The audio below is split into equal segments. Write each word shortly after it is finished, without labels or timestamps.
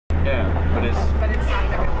Yeah, but it's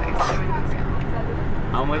not every place.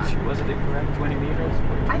 how much was it correct? 20 meters?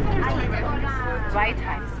 I think it's 20 meters. Right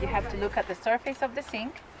times. You have to look at the surface of the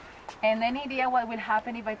sink, and any idea what will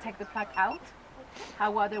happen if I take the plug out?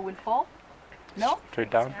 How water will fall? No?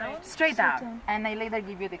 Straight down? Straight down. And I later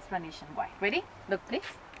give you the explanation why. Ready? Look, please.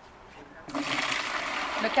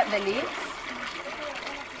 Look at the leaves.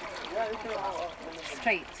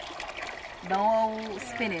 Straight. No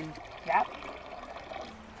spinning. Yeah.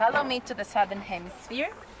 Follow me to the southern hemisphere.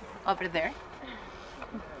 Over there.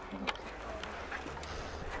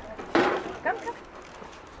 Come, come.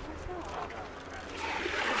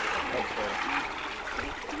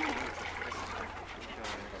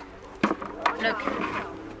 Look.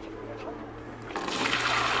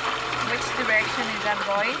 Which direction is that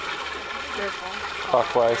going?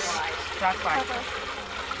 Clockwise. Clockwise.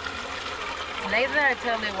 Later I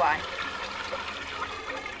tell you why.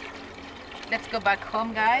 Let's go back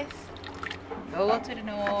home, guys. Go to the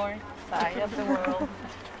north side of the world.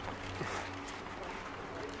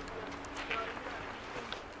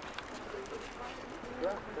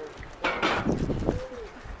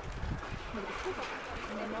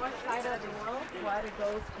 In the north side of the world, water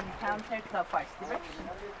goes in counterclockwise direction.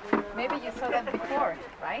 Maybe you saw that before,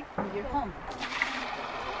 right? When you're home.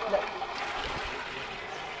 Look.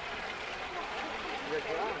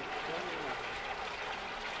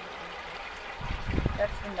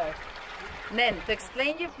 That's the north. Then, to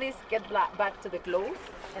explain you, please get back to the clothes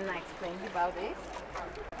and I explain you about this.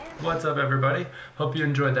 What's up, everybody? Hope you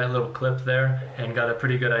enjoyed that little clip there and got a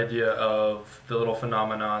pretty good idea of the little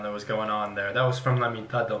phenomenon that was going on there. That was from La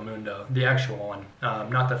Mitad del Mundo, the actual one,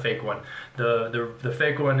 not the fake one. The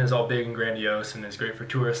fake one is all big and grandiose and is great for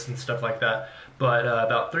tourists and stuff like that, but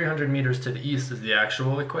about 300 meters to the east is the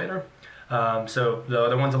actual equator. So the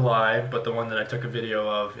other one's a lie, but the one that I took a video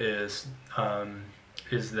of is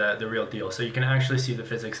the real deal. So you can actually see the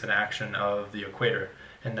physics in action of the equator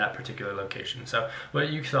in that particular location. So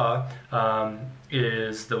what you saw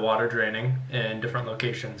is the water draining in different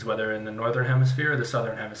locations, whether in the northern hemisphere or the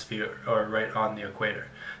southern hemisphere or right on the equator.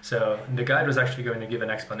 So the guide was actually going to give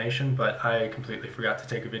an explanation, but I completely forgot to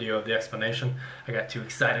take a video of the explanation. I got too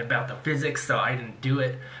excited about the physics, so I didn't do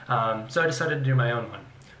it. So I decided to do my own one.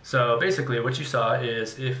 So basically what you saw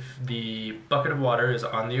is if the bucket of water is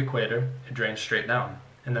on the equator, it drains straight down.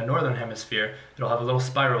 In the northern hemisphere, it'll have a little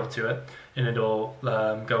spiral to it, and it'll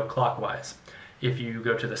go clockwise. If you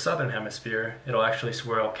go to the southern hemisphere, it'll actually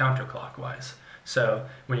swirl counterclockwise. So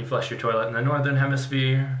when you flush your toilet in the northern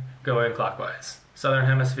hemisphere, going clockwise. Southern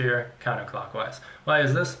hemisphere, counterclockwise. Why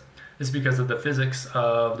is this? It's because of the physics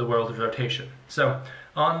of the world's rotation. So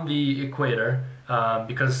on the equator,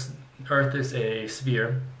 because Earth is a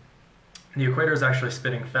sphere, the equator is actually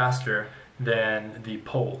spinning faster than the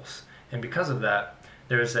poles. And because of that,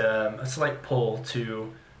 there's a slight pull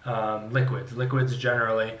to liquids. Liquids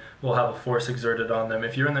generally will have a force exerted on them.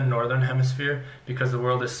 If you're in the northern hemisphere, because the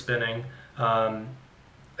world is spinning at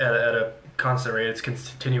a constant rate, it's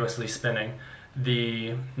continuously spinning,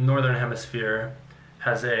 the northern hemisphere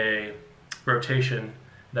has a rotation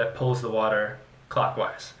that pulls the water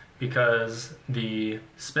clockwise because the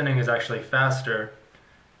spinning is actually faster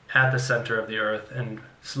at the center of the Earth and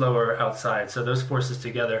slower outside. So those forces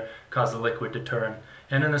together cause the liquid to turn.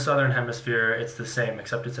 And in the southern hemisphere, it's the same,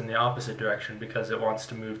 except it's in the opposite direction because it wants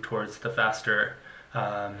to move towards the faster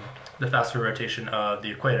rotation of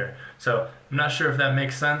the equator. So I'm not sure if that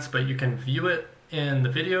makes sense, but you can view it in the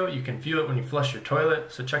video. You can view it when you flush your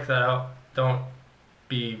toilet. So check that out. Don't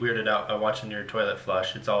be weirded out by watching your toilet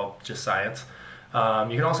flush. It's all just science.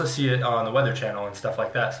 You can also see it on the Weather Channel and stuff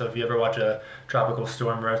like that. So if you ever watch a tropical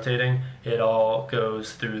storm rotating, it all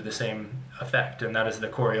goes through the same effect, and that is the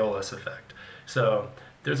Coriolis effect. So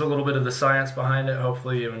there's a little bit of the science behind it.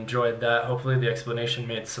 Hopefully you enjoyed that. Hopefully the explanation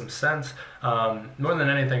made some sense. More than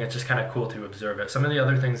anything, it's just kind of cool to observe it. Some of the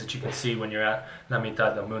other things that you can see when you're at La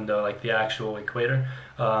Mitad del Mundo, like the actual equator,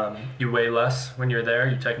 you weigh less when you're there.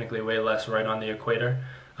 You technically weigh less right on the equator.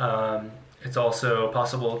 It's also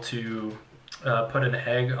possible to put an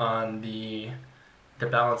egg on to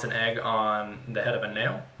balance an egg on the head of a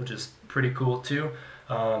nail, which is pretty cool too.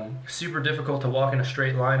 Super difficult to walk in a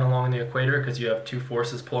straight line along the equator because you have two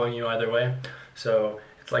forces pulling you either way. So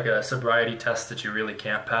it's like a sobriety test that you really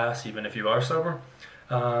can't pass even if you are sober.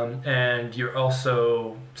 And you're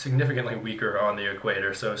also significantly weaker on the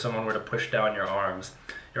equator. So if someone were to push down your arms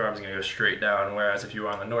are going to go straight down, whereas if you were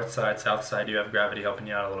on the north side, south side, you have gravity helping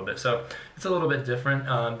you out a little bit. So it's a little bit different.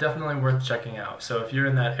 Definitely worth checking out. So if you're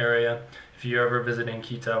in that area, if you're ever visiting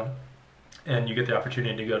Quito and you get the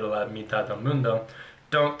opportunity to go to La Mitad del Mundo,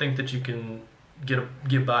 don't think that you can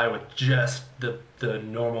get by with just the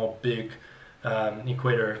normal big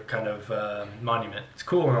equator kind of monument. It's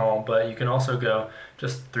cool and all, but you can also go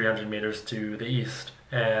just 300 meters to the east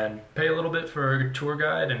and pay a little bit for a tour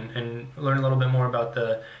guide and learn a little bit more about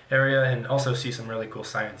the area, and also see some really cool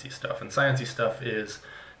sciencey stuff. And sciencey stuff is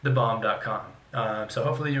thebomb.com. So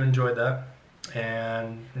hopefully you enjoyed that,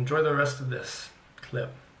 and enjoy the rest of this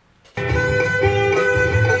clip.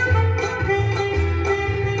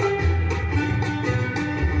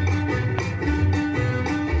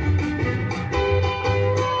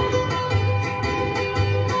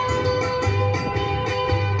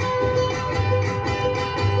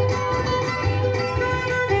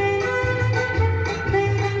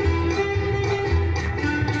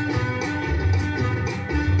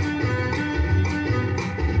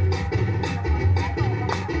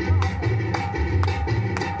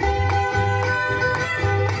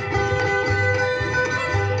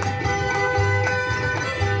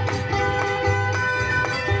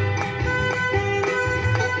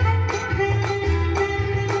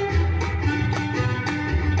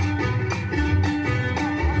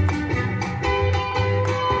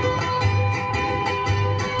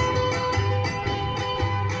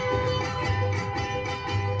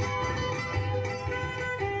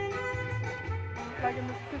 Like in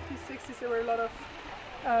the 50s, 60s, there were a lot of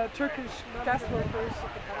Turkish gas workers,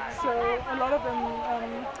 so a lot of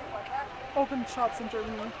them opened shops in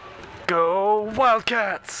Germany. Go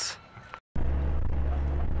Wildcats!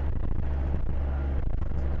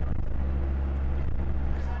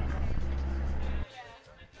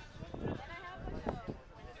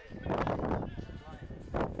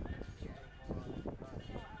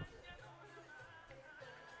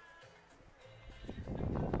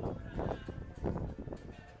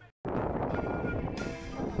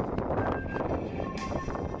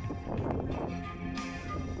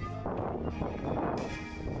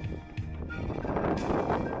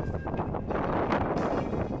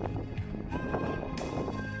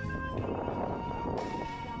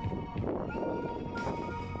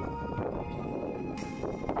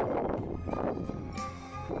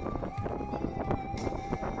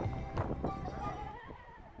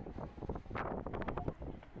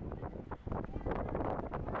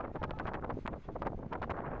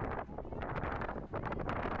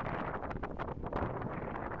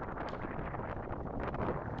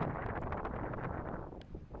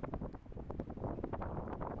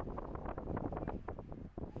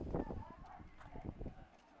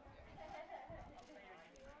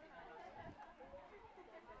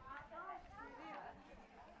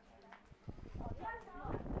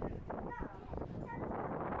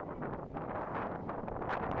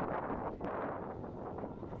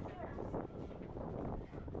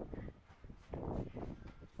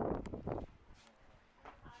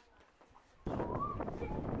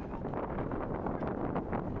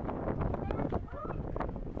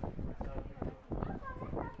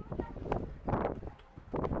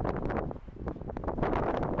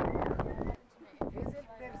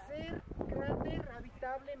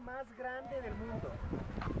 Más grande del mundo.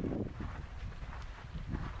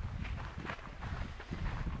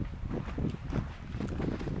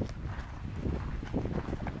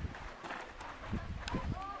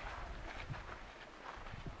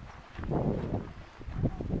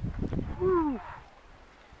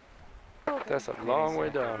 That's a long way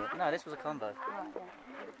down. No, this was a combo.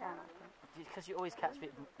 Because you always catch me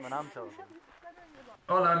when I'm talking.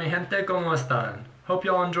 Hola mi gente, ¿cómo están? Hope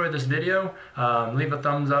y'all enjoyed this video. Leave a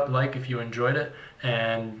thumbs up, like if you enjoyed it,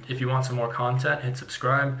 and if you want some more content, hit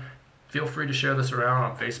subscribe. Feel free to share this around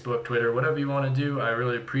on Facebook, Twitter, whatever you want to do. I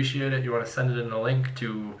really appreciate it. You want to send it in a link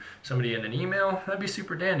to somebody in an email? That'd be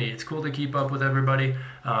super dandy. It's cool to keep up with everybody.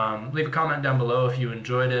 Leave a comment down below if you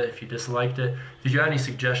enjoyed it, if you disliked it, if you got any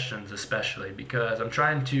suggestions especially, because I'm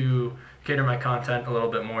trying to cater my content a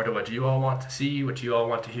little bit more to what you all want to see, what you all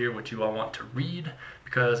want to hear, what you all want to read,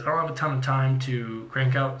 because I don't have a ton of time to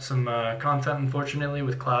crank out some content, unfortunately,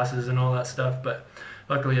 with classes and all that stuff, but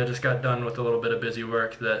luckily I just got done with a little bit of busy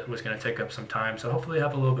work that was going to take up some time, so hopefully I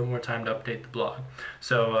have a little bit more time to update the blog.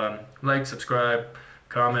 So like, subscribe,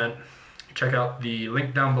 comment, check out the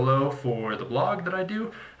link down below for the blog that I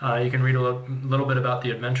do. You can read a little bit about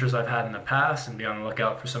the adventures I've had in the past and be on the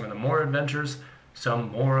lookout for some of the more adventures.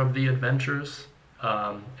 Some more of the adventures.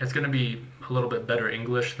 It's going to be a little bit better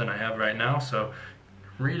English than I have right now, so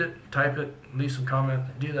read it, type it, leave some comment,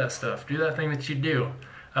 do that stuff, do that thing that you do.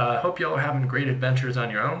 Hope y'all are having great adventures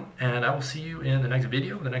on your own, and I will see you in the next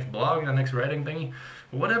video, the next blog, the next writing thingy,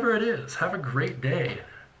 whatever it is. Have a great day.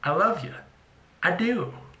 I love you. I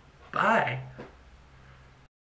do. Bye.